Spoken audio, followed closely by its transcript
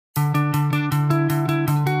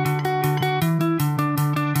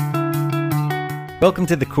Welcome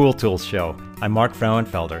to the Cool Tools Show. I'm Mark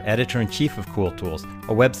Frauenfelder, Editor-in-Chief of Cool Tools,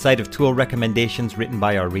 a website of tool recommendations written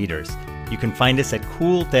by our readers. You can find us at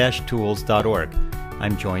cool-tools.org.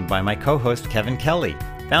 I'm joined by my co-host, Kevin Kelly,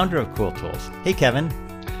 founder of Cool Tools. Hey, Kevin.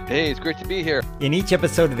 Hey, it's great to be here. In each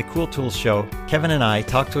episode of the Cool Tools Show, Kevin and I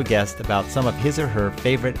talk to a guest about some of his or her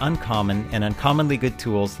favorite uncommon and uncommonly good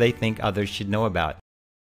tools they think others should know about.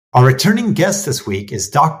 Our returning guest this week is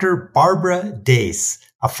Dr. Barbara Dace,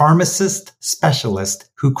 a pharmacist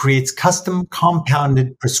specialist who creates custom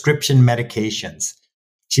compounded prescription medications.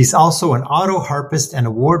 She's also an autoharpist and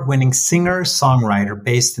award-winning singer-songwriter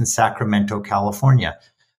based in Sacramento, California.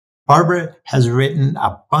 Barbara has written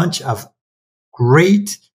a bunch of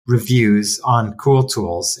great reviews on Cool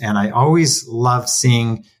Tools, and I always love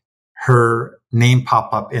seeing her name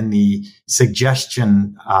pop up in the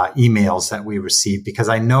suggestion emails that we receive, because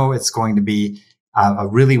I know it's going to be a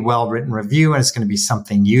really well-written review and it's going to be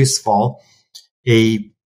something useful. A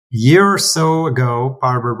year or so ago,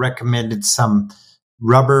 Barbara recommended some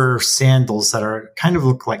rubber sandals that are kind of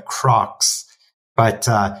look like Crocs, but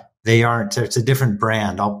they aren't. It's a different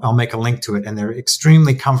brand. I'll make a link to it, and they're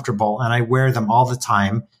extremely comfortable, and I wear them all the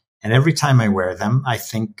time. And every time I wear them, I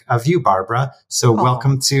think of you, Barbara. So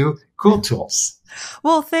welcome to Cool Tools.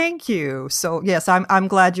 Well, thank you. So, yes, I'm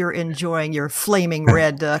glad you're enjoying your flaming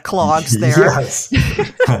red clogs there. Yes.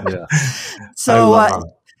 Yeah. So,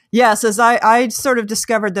 yes, as I sort of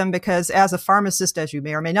discovered them because as a pharmacist, as you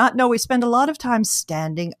may or may not know, we spend a lot of time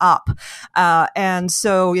standing up. And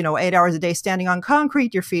so, 8 hours a day standing on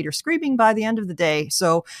concrete, your feet are screaming by the end of the day.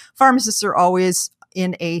 So pharmacists are always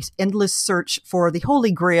in a endless search for the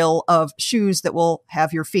holy grail of shoes that will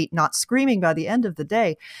have your feet not screaming by the end of the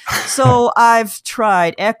day. So I've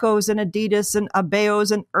tried Echoes and Adidas and Abeos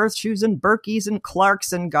and Earth Shoes and Berkeys and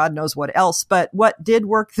Clarks and God knows what else. But what did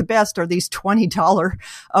work the best are these $20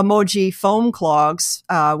 emoji foam clogs,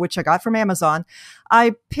 which I got from Amazon.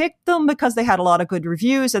 I picked them because they had a lot of good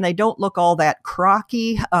reviews and they don't look all that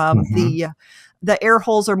crocky. The air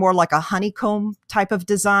holes are more like a honeycomb type of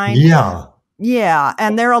design. Yeah,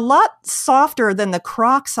 and they're a lot softer than the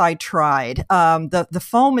Crocs I tried. The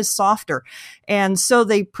foam is softer, and so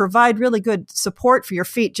they provide really good support for your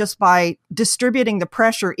feet just by distributing the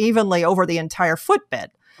pressure evenly over the entire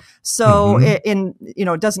footbed. So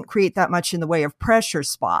it doesn't create that much in the way of pressure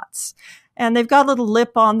spots. And they've got a little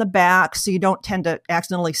lip on the back, so you don't tend to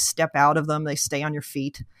accidentally step out of them. They stay on your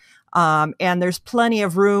feet. And there's plenty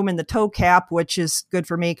of room in the toe cap, which is good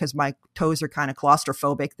for me because my toes are kind of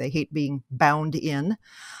claustrophobic. They hate being bound in.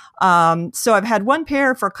 So I've had one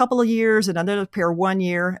pair for a couple of years and another pair 1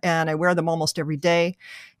 year, and I wear them almost every day.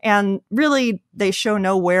 And really, they show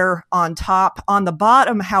no wear on top. On the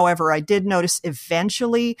bottom, however, I did notice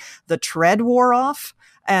eventually the tread wore off.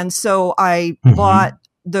 And so I bought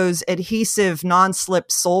those adhesive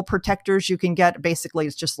non-slip sole protectors you can get. Basically,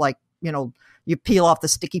 it's just like, you peel off the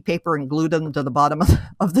sticky paper and glue them to the bottom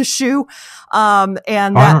of the shoe. And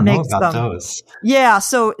that makes them. Those. Yeah.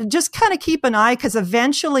 So just kind of keep an eye, because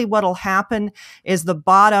eventually what'll happen is the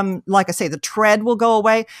bottom, like I say, the tread will go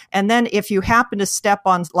away. And then if you happen to step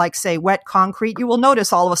on, like, say, wet concrete, you will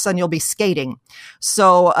notice all of a sudden you'll be skating.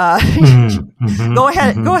 So go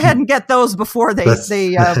ahead and get those before they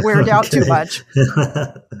wear out too much.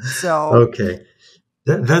 So okay.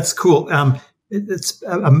 That's cool. It's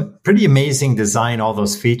a pretty amazing design, all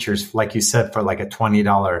those features, like you said, for like a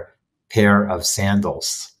 $20 pair of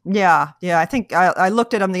sandals. Yeah. I think I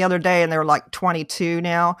looked at them the other day and they're like 22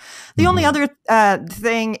 now. The only other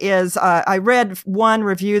thing is I read one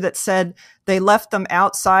review that said they left them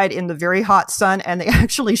outside in the very hot sun and they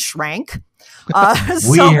actually shrank.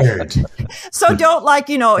 Weird. So don't,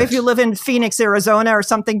 if you live in Phoenix, Arizona or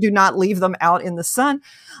something, do not leave them out in the sun.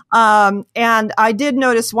 And I did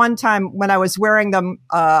notice one time when I was wearing them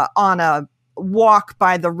on a walk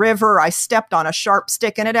by the river, I stepped on a sharp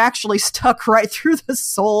stick and it actually stuck right through the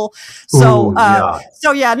sole. So, not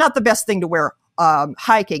the best thing to wear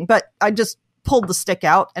hiking, but I just pulled the stick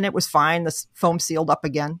out and it was fine. The foam sealed up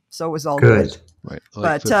again. So it was all good. Right.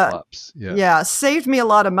 Like flip-flops. Saved me a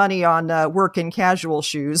lot of money on work and casual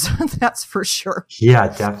shoes. That's for sure. Yeah,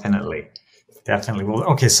 definitely. Well,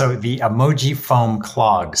 okay. So the emoji foam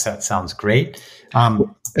clogs, that sounds great. And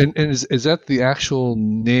is that the actual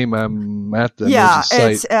name? I'm at the emoji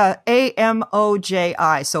site. It's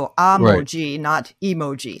AMOJI. So emoji, not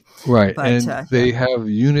emoji. Right. But, and they have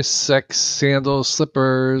unisex sandals,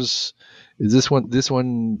 slippers. Is this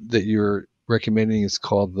one that you're recommending is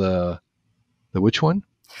called the which one?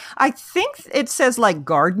 I think it says like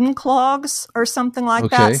garden clogs or something like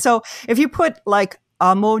that. So if you put like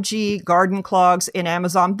emoji garden clogs in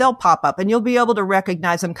Amazon, they'll pop up and you'll be able to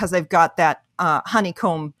recognize them because they've got that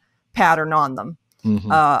honeycomb pattern on them,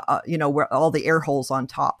 where all the air holes on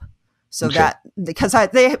top. So that, because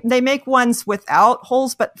they make ones without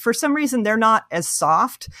holes, but for some reason they're not as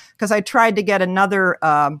soft, because I tried to get another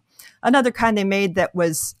kind they made that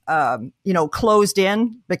was, closed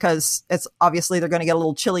in, because it's obviously they're going to get a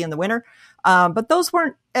little chilly in the winter. But those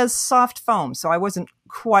weren't as soft foam, so I wasn't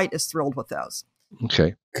quite as thrilled with those.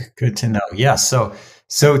 Okay. Good to know. Yeah. So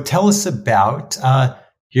tell us about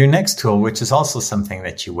your next tool, which is also something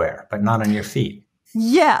that you wear, but not on your feet.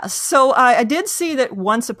 Yeah. So I did see that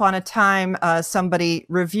once upon a time, somebody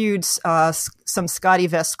reviewed some Scotty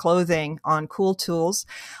Vest clothing on Cool Tools.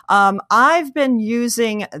 I've been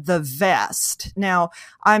using the vest. Now,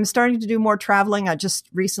 I'm starting to do more traveling. I just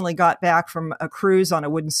recently got back from a cruise on a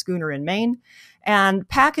wooden schooner in Maine. And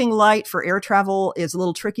packing light for air travel is a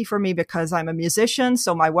little tricky for me because I'm a musician.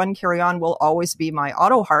 So my one carry-on will always be my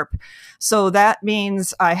auto harp. So that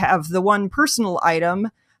means I have the one personal item,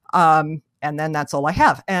 and then that's all I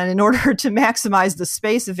have. And in order to maximize the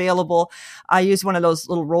space available, I use one of those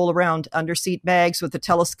little roll around underseat bags with the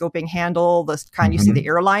telescoping handle, the kind you see the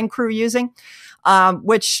airline crew using,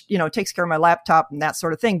 which, takes care of my laptop and that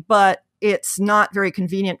sort of thing. But it's not very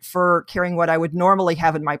convenient for carrying what I would normally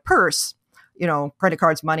have in my purse, credit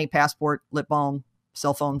cards, money, passport, lip balm,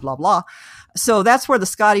 cell phone, blah, blah. So that's where the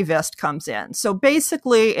Scotty Vest comes in. So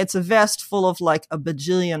basically it's a vest full of like a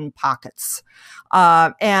bajillion pockets.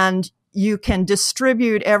 And you can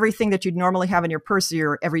distribute everything that you'd normally have in your purse,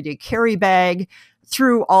 your everyday carry bag,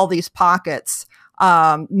 through all these pockets.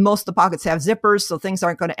 Most of the pockets have zippers, so things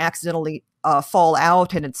aren't going to accidentally fall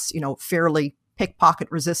out, and it's, fairly pickpocket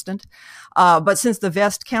resistant. But since the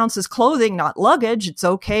vest counts as clothing, not luggage, it's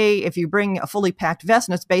okay if you bring a fully packed vest,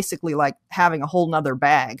 and it's basically like having a whole nother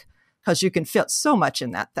bag, because you can fit so much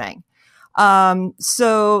in that thing. And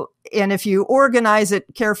if you organize it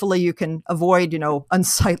carefully, you can avoid,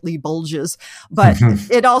 unsightly bulges, but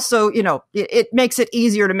it also, it makes it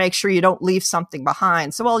easier to make sure you don't leave something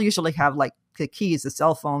behind. So I'll usually have like the keys, the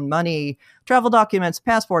cell phone, money, travel documents,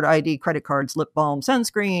 passport, ID, credit cards, lip balm,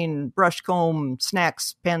 sunscreen, brush comb,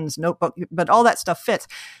 snacks, pens, notebook, but all that stuff fits.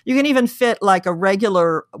 You can even fit like a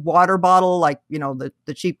regular water bottle, like,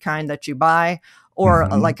 the cheap kind that you buy. Or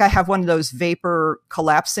like I have one of those vapor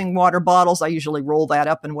collapsing water bottles. I usually roll that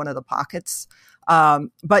up in one of the pockets.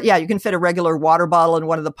 But yeah, you can fit a regular water bottle in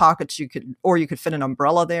one of the pockets. You could fit an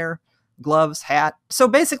umbrella there, gloves, hat. So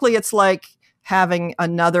basically it's like having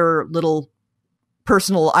another little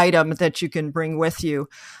personal item that you can bring with you.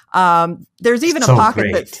 There's even a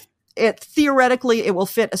pocket that theoretically it will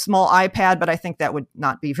fit a small iPad, but I think that would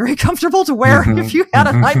not be very comfortable to wear if you had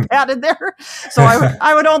an iPad in there. So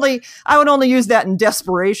I would only use that in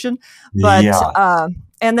desperation. But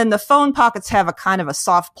and then the phone pockets have a kind of a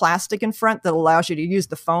soft plastic in front that allows you to use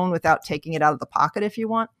the phone without taking it out of the pocket if you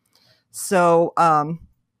want. So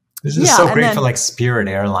this is so great for like Spirit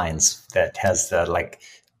Airlines that has the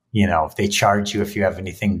if they charge you if you have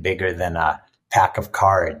anything bigger than a pack of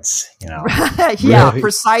cards, Yeah, really?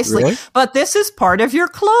 Precisely. Really? But this is part of your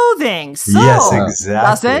clothing. So yes,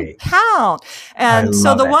 exactly. Doesn't count. And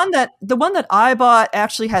so the one that I bought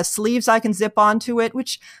actually has sleeves I can zip onto it,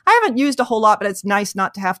 which I haven't used a whole lot, but it's nice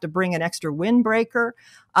not to have to bring an extra windbreaker.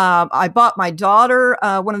 I bought my daughter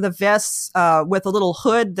one of the vests with a little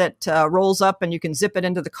hood that rolls up and you can zip it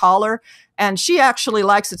into the collar. And she actually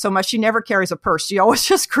likes it so much, she never carries a purse. She always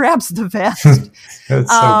just grabs the vest. That's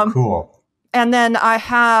so cool. And then I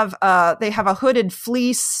have, they have a hooded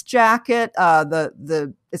fleece jacket.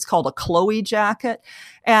 It's called a Chloe jacket,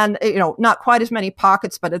 and not quite as many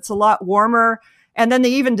pockets, but it's a lot warmer. And then they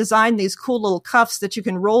even designed these cool little cuffs that you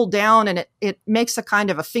can roll down, and it makes a kind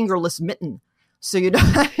of a fingerless mitten. So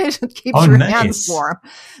it keeps your hands warm.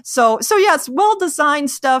 So yeah, it's well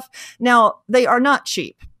designed stuff. Now they are not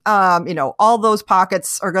cheap. All those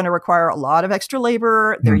pockets are going to require a lot of extra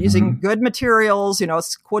labor. They're using good materials,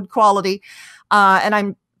 it's good quality. And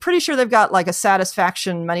I'm pretty sure they've got like a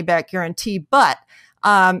satisfaction money back guarantee. But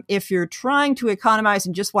if you're trying to economize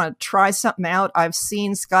and just want to try something out, I've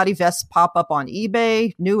seen Scotty vests pop up on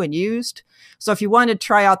eBay, new and used. So if you want to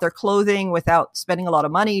try out their clothing without spending a lot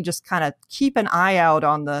of money, just kind of keep an eye out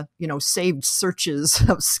on the, saved searches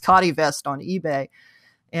of Scotty vest on eBay.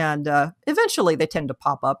 And eventually they tend to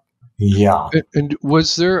pop up. Yeah. And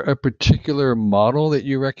was there a particular model that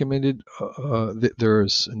you recommended?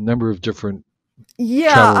 There's a number of different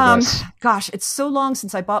travel vests. Gosh, it's so long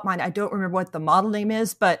since I bought mine. I don't remember what the model name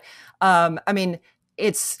is, but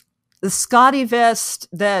it's the Scotty vest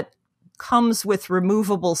that comes with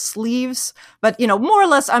removable sleeves. But more or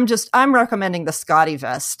less, I'm recommending the Scotty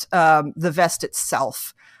vest, the vest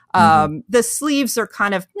itself. The sleeves are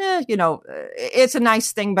kind of, it's a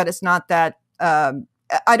nice thing, but it's not that,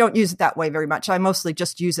 I don't use it that way very much. I mostly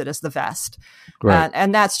just use it as the vest. Right.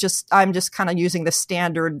 And I'm just kind of using the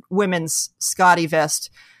standard women's Scotty vest.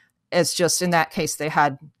 It's just, in that case, they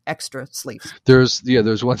had extra sleeves. There's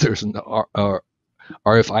an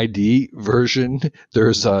RFID version.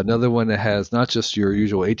 There's another one that has not just your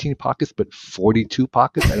usual 18 pockets, but 42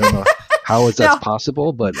 pockets. I don't know how is that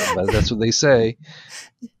possible, but that's what they say.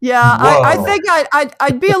 Yeah, I think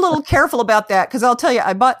I'd be a little careful about that, because I'll tell you,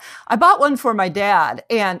 I bought one for my dad,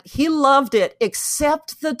 and he loved it,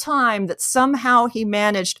 except the time that somehow he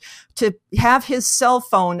managed to have his cell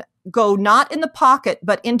phone go not in the pocket,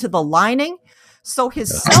 but into the lining. So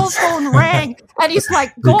his cell phone rang, and he's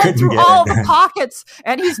like going through all the pockets,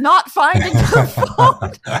 and he's not finding the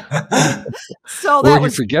phone. So that he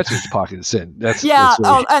forgets which pocket it's in. That's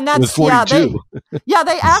and that's 42.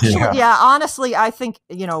 They actually, honestly, I think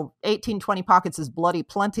 18, 20 pockets is bloody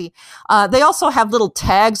plenty. They also have little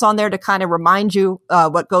tags on there to kind of remind you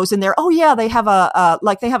what goes in there. Oh yeah, they have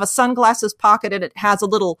they have a sunglasses pocket, and it has a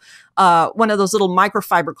little one of those little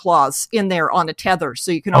microfiber cloths in there on a tether, so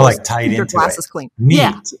you can always keep your glasses clean.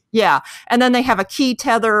 Neat. Yeah. And then they have a key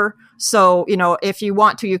tether. So, if you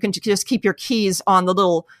want to, you can just keep your keys on the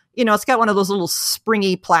little, it's got one of those little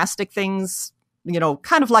springy plastic things,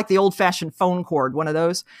 kind of like the old fashioned phone cord, one of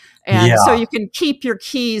those. And so you can keep your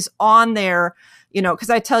keys on there, because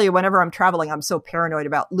I tell you, whenever I'm traveling, I'm so paranoid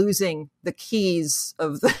about losing the keys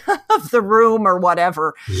of the room or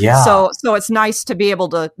whatever. Yeah. So it's nice to be able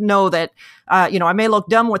to know that, I may look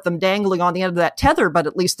dumb with them dangling on the end of that tether, but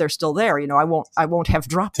at least they're still there. I won't have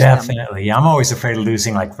dropped them. Definitely. I'm always afraid of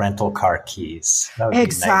losing like rental car keys. That would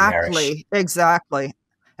be nightmarish. Exactly.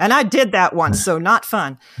 And I did that once, so not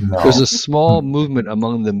fun. No. There's a small movement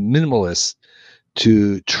among the minimalists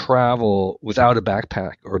to travel without a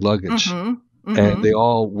backpack or luggage. Mm-hmm. And they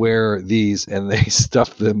all wear these, and they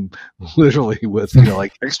stuff them literally with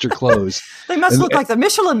like extra clothes. They must look like the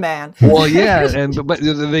Michelin Man. Well, yeah, but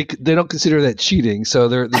they don't consider that cheating, so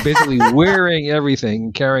they're basically wearing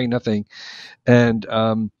everything, carrying nothing, and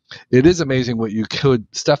it is amazing what you could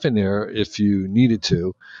stuff in there if you needed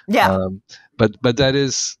to. Yeah, but that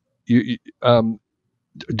is you.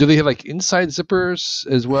 Do they have like inside zippers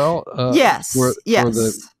as well? Yes. For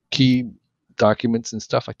the key documents and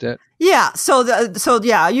stuff like that. Yeah. So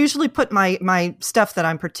I usually put my stuff that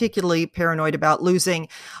I'm particularly paranoid about losing.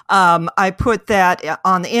 I put that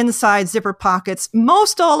on the inside zipper pockets.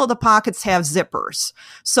 Most all of the pockets have zippers.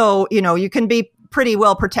 So, you can be pretty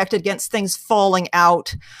well protected against things falling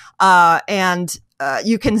out. And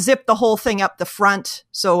you can zip the whole thing up the front.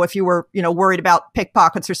 So if you were, worried about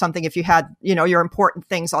pickpockets or something, if you had, your important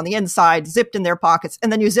things on the inside zipped in their pockets,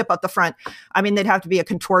 and then you zip up the front, they'd have to be a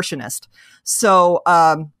contortionist. So,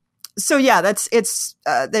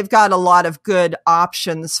 they've got a lot of good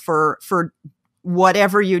options for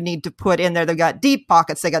whatever you need to put in there. They've got deep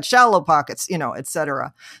pockets, they got shallow pockets, et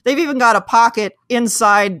cetera. They've even got a pocket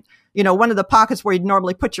inside, one of the pockets where you'd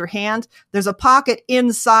normally put your hand. There's a pocket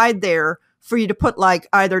inside there for you to put like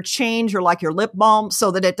either change or like your lip balm, so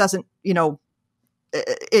that it doesn't,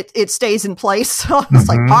 it stays in place. So it's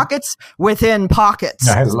like pockets within pockets.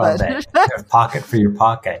 I love that. A pocket for your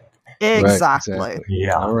pocket. Exactly. Right, exactly.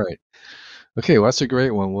 Yeah. All right. Okay. Well, that's a great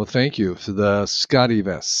one. Well, thank you for the Scotty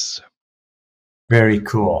vests. Very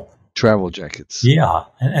cool. Travel jackets. Yeah.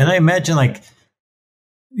 And I imagine a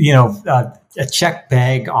check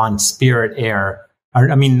bag on Spirit Air,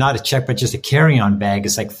 not a check, but just a carry-on bag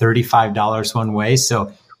is like $35 one way.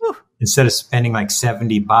 So instead of spending like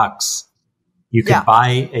 $70, you could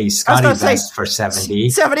buy a Scotty vest for $70.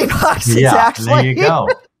 $70, yeah, exactly. There you go.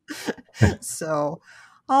 So,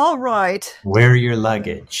 all right. Wear your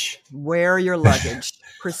luggage.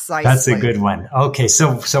 Precisely. That's a good one. Okay,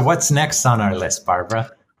 so what's next on our list,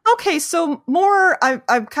 Barbara? Okay, so more,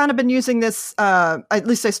 I've kind of been using this, at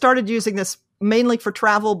least I started using this mainly for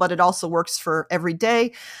travel, but it also works for every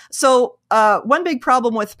day. So one big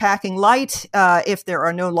problem with packing light, if there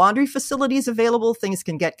are no laundry facilities available, things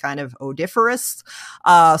can get kind of odoriferous,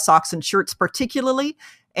 socks and shirts particularly.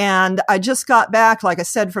 And I just got back, like I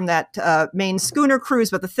said, from that Maine schooner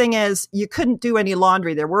cruise. But the thing is, you couldn't do any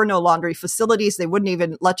laundry. There were no laundry facilities. They wouldn't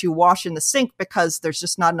even let you wash in the sink because there's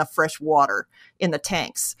just not enough fresh water in the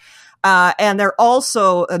tanks. And they're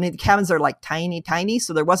also, the cabins are like tiny.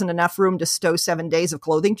 So there wasn't enough room to stow 7 days of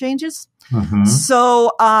clothing changes. Mm-hmm.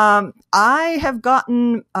 So I have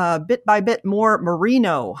gotten bit by bit more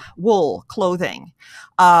merino wool clothing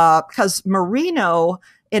because merino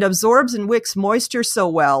it absorbs and wicks moisture so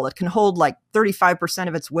well, it can hold like 35%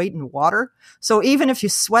 of its weight in water. So even if you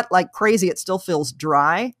sweat like crazy, it still feels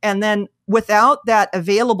dry. And then without that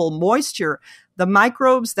available moisture, the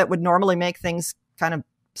microbes that would normally make things kind of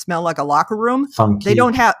smell like a locker room, funky. they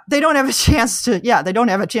don't have a chance to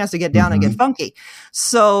get down and get funky.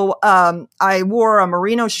 So I wore a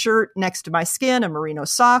merino shirt next to my skin and merino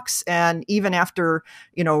socks, and even after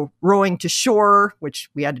rowing to shore, which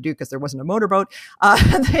we had to do because there wasn't a motorboat,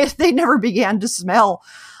 they never began to smell.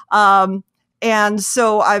 And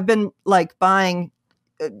so I've been like buying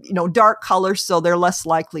dark colors so they're less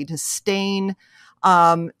likely to stain.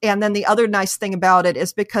 And then the other nice thing about it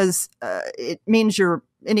is because it means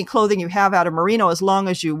any clothing you have out of merino, as long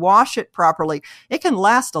as you wash it properly, it can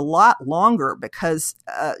last a lot longer because,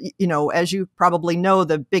 as you probably know,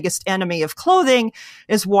 the biggest enemy of clothing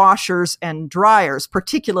is washers and dryers,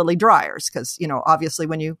 particularly dryers. Because, obviously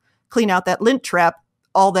when you clean out that lint trap,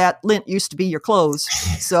 all that lint used to be your clothes.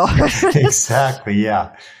 So exactly.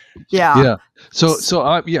 Yeah. Yeah. So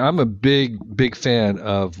I'm a big fan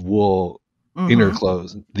of wool inner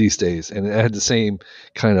clothes these days, and I had the same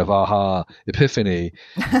kind of aha epiphany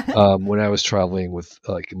when I was traveling with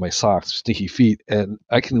like my socks, stinky feet, and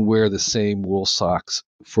I can wear the same wool socks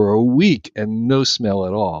for a week and no smell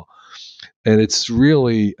at all, and it's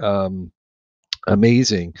really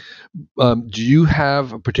amazing. Do you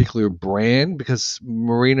have a particular brand? Because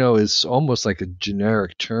merino is almost like a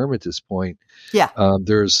generic term at this point. Yeah.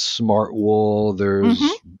 There's Smart Wool. There's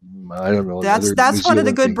I don't know. That's one of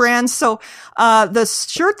the good brands. So the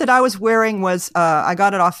shirt that I was wearing was I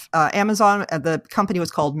got it off Amazon. The company was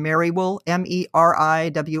called Meriwool,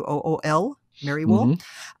 Meriwool,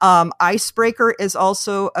 Meriwool. Icebreaker is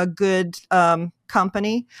also a good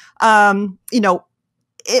company.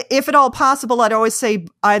 If at all possible, I'd always say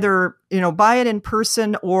either, buy it in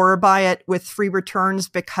person or buy it with free returns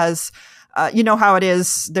because you know how it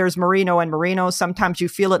is. There's merino and merino. Sometimes you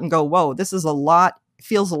feel it and go, whoa, this is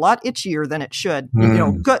feels a lot itchier than it should.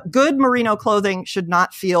 Good merino clothing should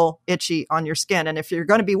not feel itchy on your skin. And if you're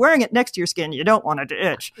going to be wearing it next to your skin, you don't want it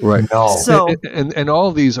to itch. Right. No. So, and all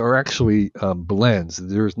of these are actually blends.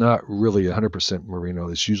 There's not really 100% merino.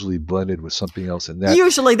 It's usually blended with something else in that.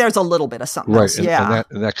 Usually there's a little bit of something else. And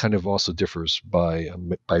that kind of also differs by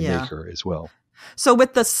maker as well. So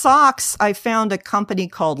with the socks, I found a company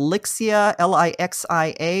called Lixia,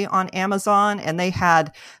 Lixia, on Amazon, and they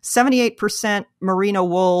had 78% merino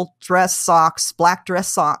wool dress socks, black dress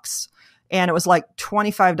socks, and it was like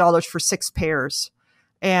 $25 for 6 pairs.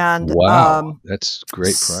 And wow, that's a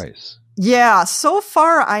great price. Yeah, so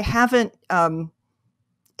far I haven't. Not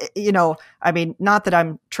that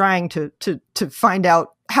I'm trying to find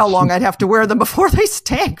out how long I'd have to wear them before they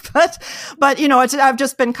stink, but I've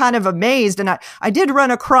just been kind of amazed. And I did run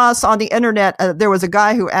across on the internet, there was a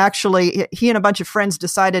guy who actually, he and a bunch of friends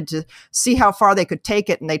decided to see how far they could take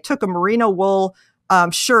it. And they took a merino wool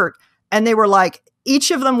shirt, and they were like,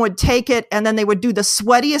 each of them would take it and then they would do the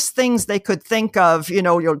sweatiest things they could think of,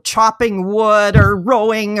 chopping wood or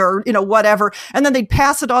rowing or, whatever. And then they'd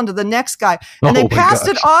pass it on to the next guy. And they passed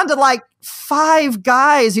it on to like 5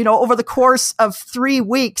 guys, over the course of 3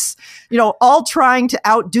 weeks, all trying to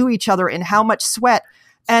outdo each other in how much sweat.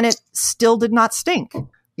 And it still did not stink.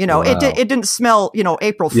 Wow. It didn't smell,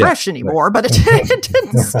 April fresh anymore, but it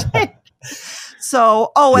didn't stink.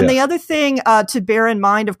 So, the other thing to bear in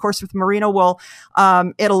mind, of course, with merino wool,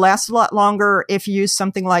 it'll last a lot longer if you use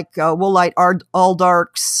something like Woolite All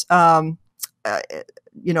Darks,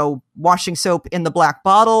 washing soap in the black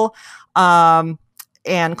bottle,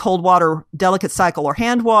 and cold water delicate cycle or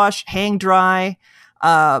hand wash, hang dry.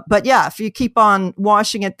 But yeah, if you keep on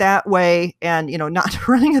washing it that way and, not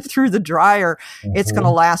running it through the dryer, it's going to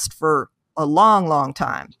last for a long, long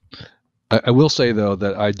time. I will say, though,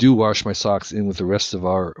 that I do wash my socks in with the rest of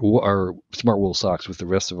our Smart Wool socks with the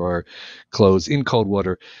rest of our clothes in cold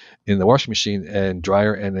water in the washing machine and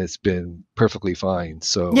dryer, and it's been perfectly fine.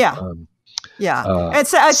 So yeah.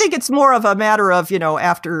 I think it's more of a matter of,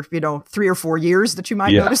 after, 3 or 4 years that you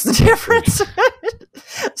might notice the difference.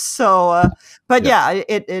 So,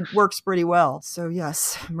 it works pretty well. So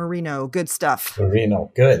yes, merino, good stuff. Merino,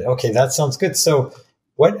 good. Okay, that sounds good. So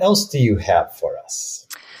what else do you have for us?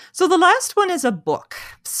 So the last one is a book.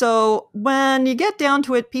 So when you get down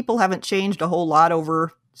to it, people haven't changed a whole lot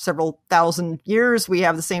over several thousand years. We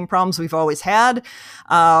have the same problems we've always had,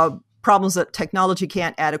 problems that technology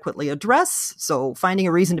can't adequately address. So finding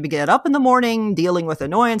a reason to get up in the morning, dealing with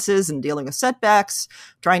annoyances and dealing with setbacks,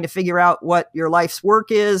 trying to figure out what your life's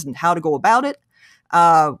work is and how to go about it,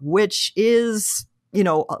 which is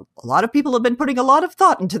a lot of people have been putting a lot of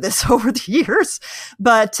thought into this over the years,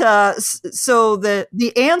 but so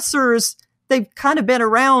the answers, they've kind of been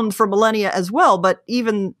around for millennia as well, but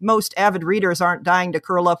even most avid readers aren't dying to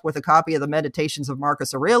curl up with a copy of the Meditations of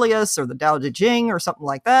Marcus Aurelius or the Tao Te Ching or something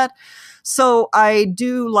like that. So I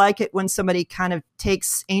do like it when somebody kind of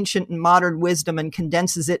takes ancient and modern wisdom and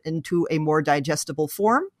condenses it into a more digestible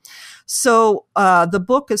form. So the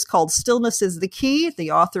book is called Stillness is the Key.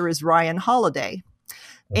 The author is Ryan Holiday.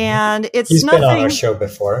 And He's been on our show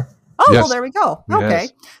before. Oh, yes. Well, there we go. Okay.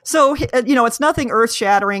 Yes. So, it's nothing earth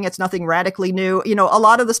shattering. It's nothing radically new. A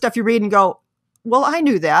lot of the stuff you read and go, well, I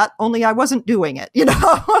knew that, only I wasn't doing it,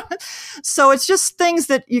 So it's just things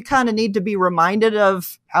that you kind of need to be reminded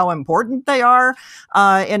of how important they are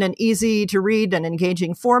in an easy to read and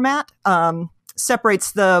engaging format.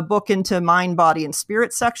 Separates the book into mind, body, and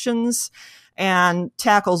spirit sections, and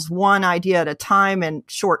tackles one idea at a time in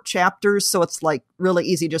short chapters. So it's like really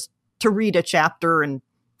easy just to read a chapter and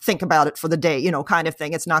think about it for the day, kind of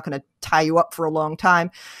thing. It's not going to tie you up for a long time.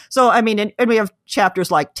 So, and we have chapters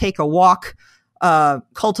like Take a Walk,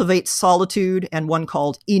 Cultivate Solitude, and one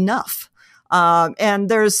called Enough. And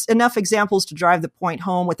there's enough examples to drive the point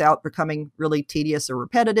home without becoming really tedious or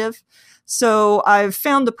repetitive. So I've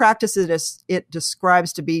found the practices it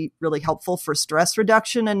describes to be really helpful for stress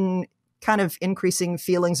reduction and kind of increasing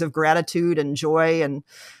feelings of gratitude and joy and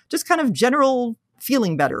just kind of general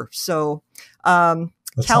feeling better. So Cal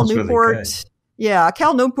Newport, really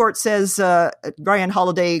Cal Newport says Ryan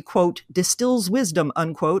Holiday, quote, distills wisdom,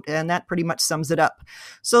 unquote, and that pretty much sums it up.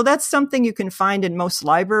 So that's something you can find in most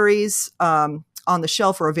libraries on the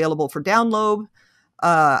shelf or available for download.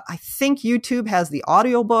 I think YouTube has the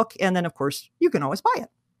audiobook, and then, of course, you can always buy it.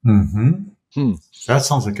 Mm-hmm. That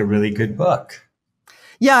sounds like a really good book.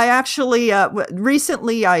 Yeah, I actually,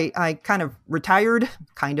 recently I kind of retired,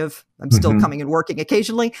 I'm still coming and working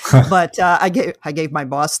occasionally, but I gave my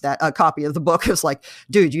boss a copy of the book. It was like,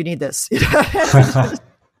 dude, you need this.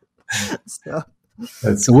 So,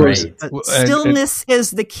 that's great. Stillness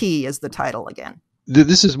is the Key is the title again.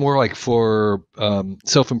 This is more like for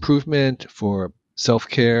self-improvement, for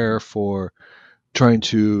self-care, for trying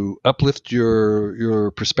to uplift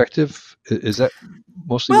your perspective. Is that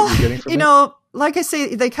mostly what you're getting from it? Like I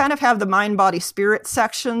say, they kind of have the mind, body, spirit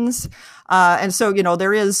sections. And so,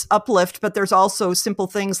 there is uplift, but there's also simple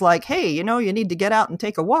things like, hey, you need to get out and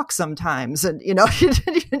take a walk sometimes. And, you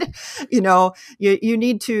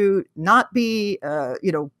need to not be,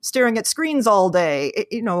 staring at screens all day,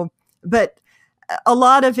 but a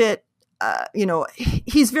lot of it,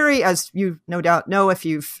 he's very, as you no doubt know, if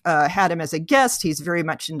you've had him as a guest, he's very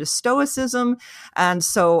much into Stoicism. And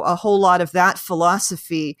so a whole lot of that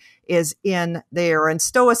philosophy is in there. And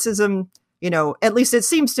Stoicism, at least it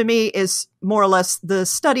seems to me, is more or less the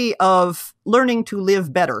study of learning to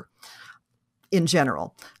live better in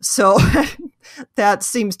general. So that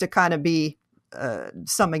seems to kind of be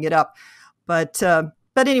summing it up. But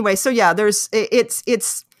anyway, so yeah,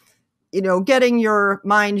 it's getting your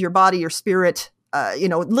mind, your body, your spirit,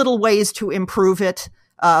 little ways to improve it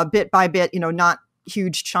bit by bit, not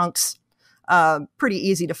huge chunks, pretty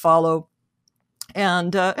easy to follow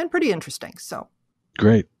and pretty interesting. So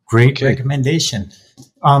great recommendation.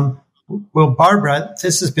 Well, Barbara,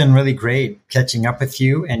 this has been really great catching up with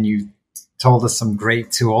you, and you told us some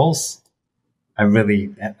great tools. I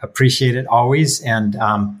really appreciate it always. And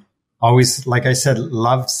always, like I said,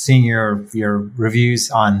 love seeing your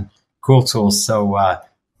reviews on Cool Tools. So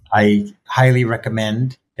I highly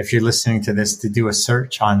recommend, if you're listening to this, to do a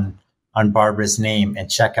search on Barbara's name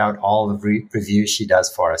and check out all the reviews she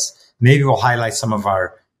does for us. Maybe we'll highlight some of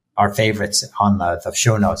our favorites on the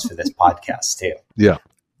show notes for this podcast too. Yeah.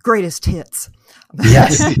 Greatest hits.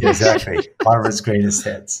 Yes, exactly. Barbara's greatest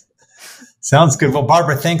hits. Sounds good. Well,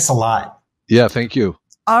 Barbara, thanks a lot. Yeah, thank you.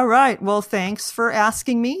 All right. Well, thanks for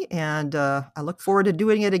asking me. And I look forward to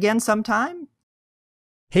doing it again sometime.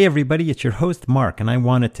 Hey everybody, it's your host Mark, and I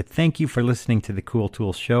wanted to thank you for listening to the Cool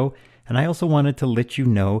Tools show, and I also wanted to let you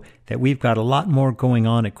know that we've got a lot more going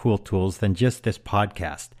on at Cool Tools than just this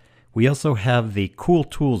podcast. We also have the Cool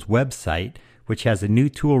Tools website, which has a new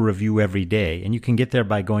tool review every day, and you can get there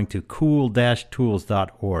by going to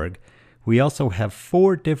cool-tools.org. We also have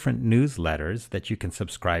 4 different newsletters that you can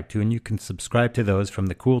subscribe to, and you can subscribe to those from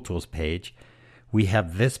the Cool Tools page. We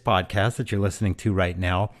have this podcast that you're listening to right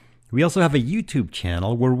now. We also have a YouTube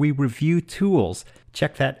channel where we review tools.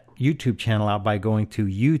 Check that YouTube channel out by going to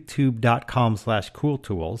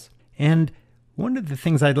youtube.com/cooltools. And one of the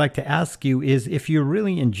things I'd like to ask you is, if you're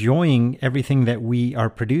really enjoying everything that we are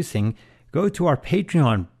producing, go to our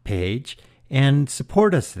Patreon page and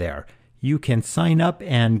support us there. you can sign up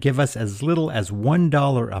and give us as little as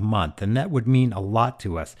 $1 a month, and that would mean a lot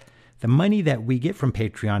to us. The money that we get from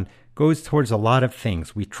Patreon goes towards a lot of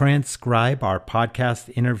things. We transcribe our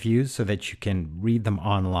podcast interviews so that you can read them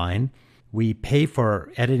online. We pay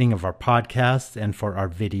for editing of our podcasts and for our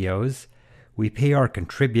videos. We pay our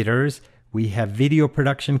contributors. We have video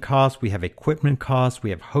production costs. We have equipment costs.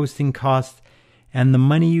 We have hosting costs. And the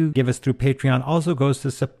money you give us through Patreon also goes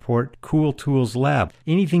to support Cool Tools Lab.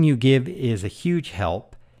 Anything you give is a huge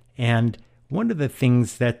help. And one of the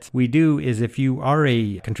things that we do is if you are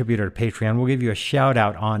a contributor to Patreon, we'll give you a shout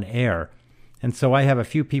out on air. And so I have a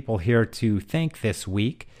few people here to thank this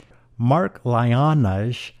week. Mark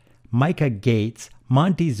Lyanaj, Micah Gates,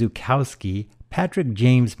 Monty Zukowski, Patrick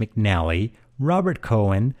James McNally, Robert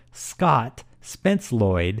Cohen, Scott, Spence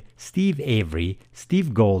Lloyd, Steve Avery,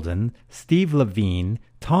 Steve Golden, Steve Levine,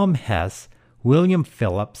 Tom Hess, William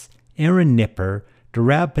Phillips, Aaron Nipper,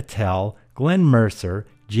 Durab Patel, Glenn Mercer,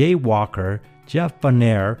 Jay Walker, Jeff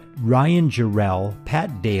Bonaire, Ryan Jarrell,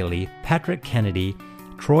 Pat Daly, Patrick Kennedy,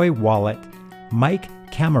 Troy Wallet, Mike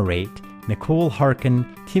Camerate, Nicole Harkin,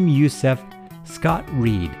 Tim Youssef, Scott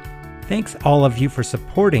Reed. Thanks all of you for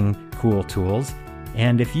supporting Cool Tools.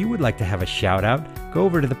 And if you would like to have a shout out, go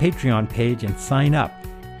over to the Patreon page and sign up.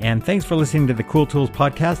 And thanks for listening to the Cool Tools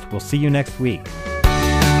podcast. We'll see you next week.